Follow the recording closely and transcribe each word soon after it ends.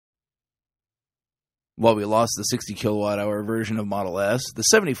While we lost the 60 kilowatt-hour version of Model S, the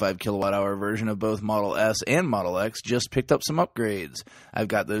 75 kilowatt-hour version of both Model S and Model X just picked up some upgrades. I've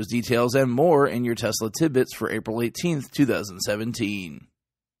got those details and more in your Tesla Tidbits for April 18th, 2017.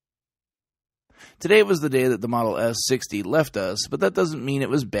 Today was the day that the Model S60 left us, but that doesn't mean it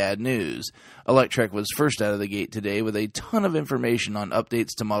was bad news. Electrek was first out of the gate today with a ton of information on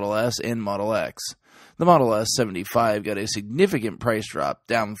updates to Model S and Model X. The Model S75 got a significant price drop,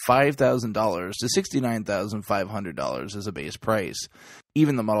 down $5,000 to $69,500 as a base price.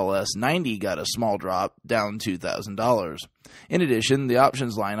 Even the Model S90 got a small drop, down $2,000. In addition, the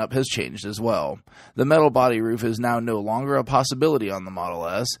options lineup has changed as well. The metal body roof is now no longer a possibility on the Model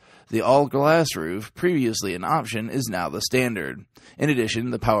S. The all-glass roof, previously an option, is now the standard. In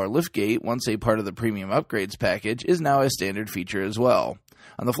addition, the power liftgate, once a part of the premium upgrades package, is now a standard feature as well.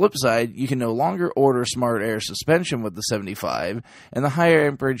 On the flip side, you can no longer order Smart Air suspension with the 75, and the higher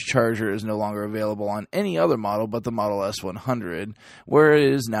amperage charger is no longer available on any other model but the Model S100, where it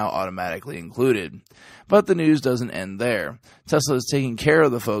is now automatically included. But the news doesn't end there. Tesla is taking care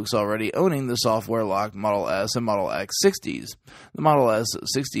of the folks already owning the software-locked Model S and Model X 60s. The Model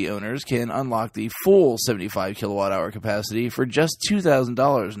S60 owners can unlock the full 75 kilowatt-hour capacity for just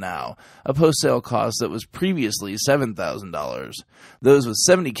 $2,000 now, a post-sale cost that was previously $7,000. Those with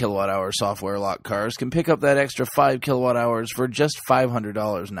 70 kilowatt-hour software-locked cars can pick up that extra 5 kilowatt-hours for just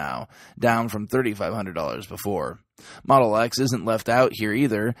 $500 now, down from $3,500 before. Model X isn't left out here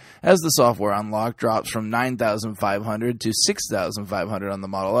either, as the software unlock drops from $9,500 to $6,500 on the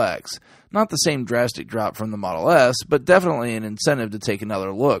Model X. Not the same drastic drop from the Model S, but definitely an incentive to take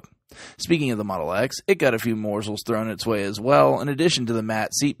another look. Speaking of the Model X, it got a few morsels thrown its way as well, in addition to the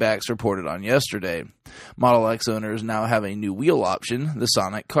matte seatbacks reported on yesterday. Model X owners now have a new wheel option, the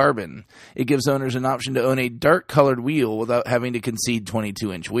Sonic Carbon. It gives owners an option to own a dark-colored wheel without having to concede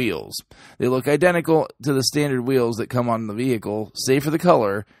 22-inch wheels. They look identical to the standard wheels that come on the vehicle, save for the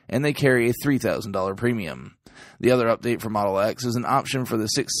color, and they carry a $3,000 premium. The other update for Model X is an option for the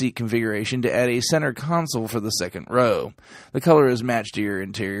 6-seat configuration to add a center console for the second row. The color is matched to your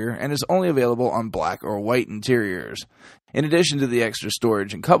interior and is only available on black or white interiors. In addition to the extra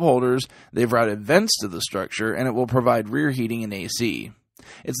storage and cup holders, they've routed vents to the structure and it will provide rear heating and AC.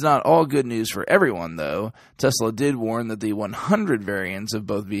 It's not all good news for everyone, though. Tesla did warn that the 100 variants of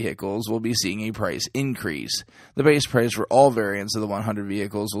both vehicles will be seeing a price increase. The base price for all variants of the 100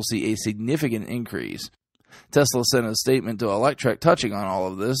 vehicles will see a significant increase. Tesla sent a statement to Electrek touching on all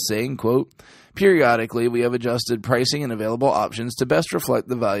of this, saying, quote, "Periodically, we have adjusted pricing and available options to best reflect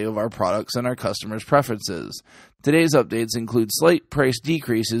the value of our products and our customers' preferences. Today's updates include slight price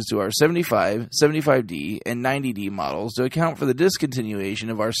decreases to our 75, 75D, and 90D models to account for the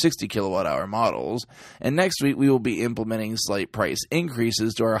discontinuation of our 60 kilowatt-hour models, and next week we will be implementing slight price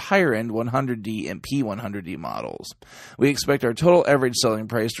increases to our higher-end 100D and P100D models. We expect our total average selling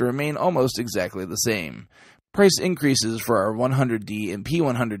price to remain almost exactly the same. Price increases for our 100D and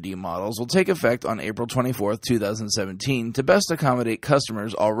P100D models will take effect on April 24, 2017 to best accommodate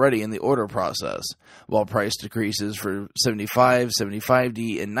customers already in the order process, while price decreases for 75,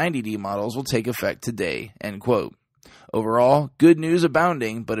 75D, and 90D models will take effect today." End quote. Overall, good news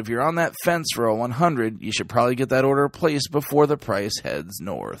abounding, but if you're on that fence for a 100, you should probably get that order placed before the price heads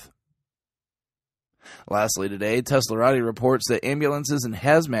north. Lastly today, Teslarati reports that ambulances and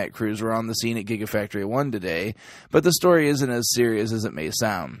hazmat crews were on the scene at Gigafactory 1 today, but the story isn't as serious as it may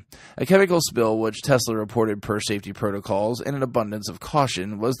sound. A chemical spill, which Tesla reported per safety protocols and an abundance of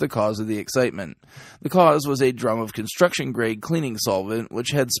caution, was the cause of the excitement. The cause was a drum of construction-grade cleaning solvent which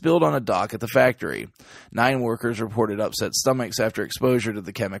had spilled on a dock at the factory. 9 workers reported upset stomachs after exposure to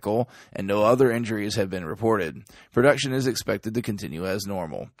the chemical, and no other injuries have been reported. Production is expected to continue as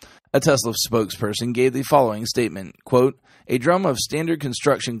normal. A Tesla spokesperson gave the following statement, quote, "A drum of standard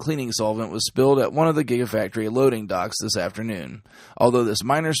construction cleaning solvent was spilled at one of the Gigafactory loading docks this afternoon. Although this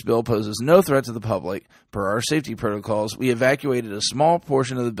minor spill poses no threat to the public, per our safety protocols, we evacuated a small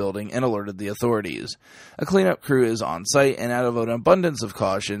portion of the building and alerted the authorities. A cleanup crew is on site, and out of an abundance of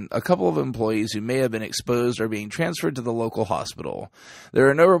caution, a couple of employees who may have been exposed are being transferred to the local hospital. There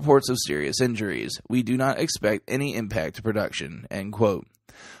are no reports of serious injuries. We do not expect any impact to production." End quote.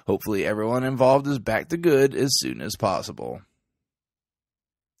 Hopefully everyone involved is back to good as soon as possible.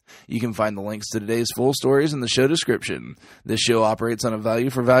 You can find the links to today's full stories in the show description. This show operates on a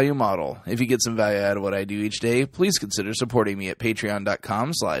value-for-value model. If you get some value out of what I do each day, please consider supporting me at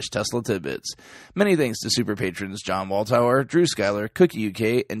patreon.com/Tesla Tidbits. Many thanks to super patrons John Waltower, Drew Schuyler, Cookie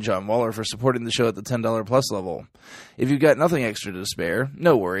UK, and John Waller for supporting the show at the $10 plus level. If you've got nothing extra to spare,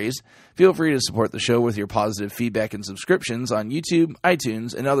 no worries. Feel free to support the show with your positive feedback and subscriptions on YouTube,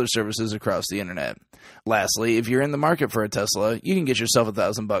 iTunes, and other services across the internet. Lastly, if you're in the market for a Tesla, you can get yourself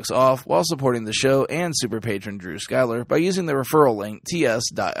 $1,000 off while supporting the show and super patron Drew Schuyler by using the referral link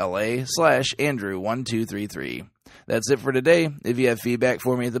ts.la/Andrew1233. That's it for today. If you have feedback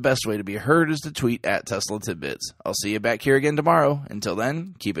for me, the best way to be heard is to tweet at Tesla Tidbits. I'll see you back here again tomorrow. Until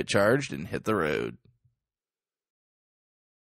then, keep it charged and hit the road.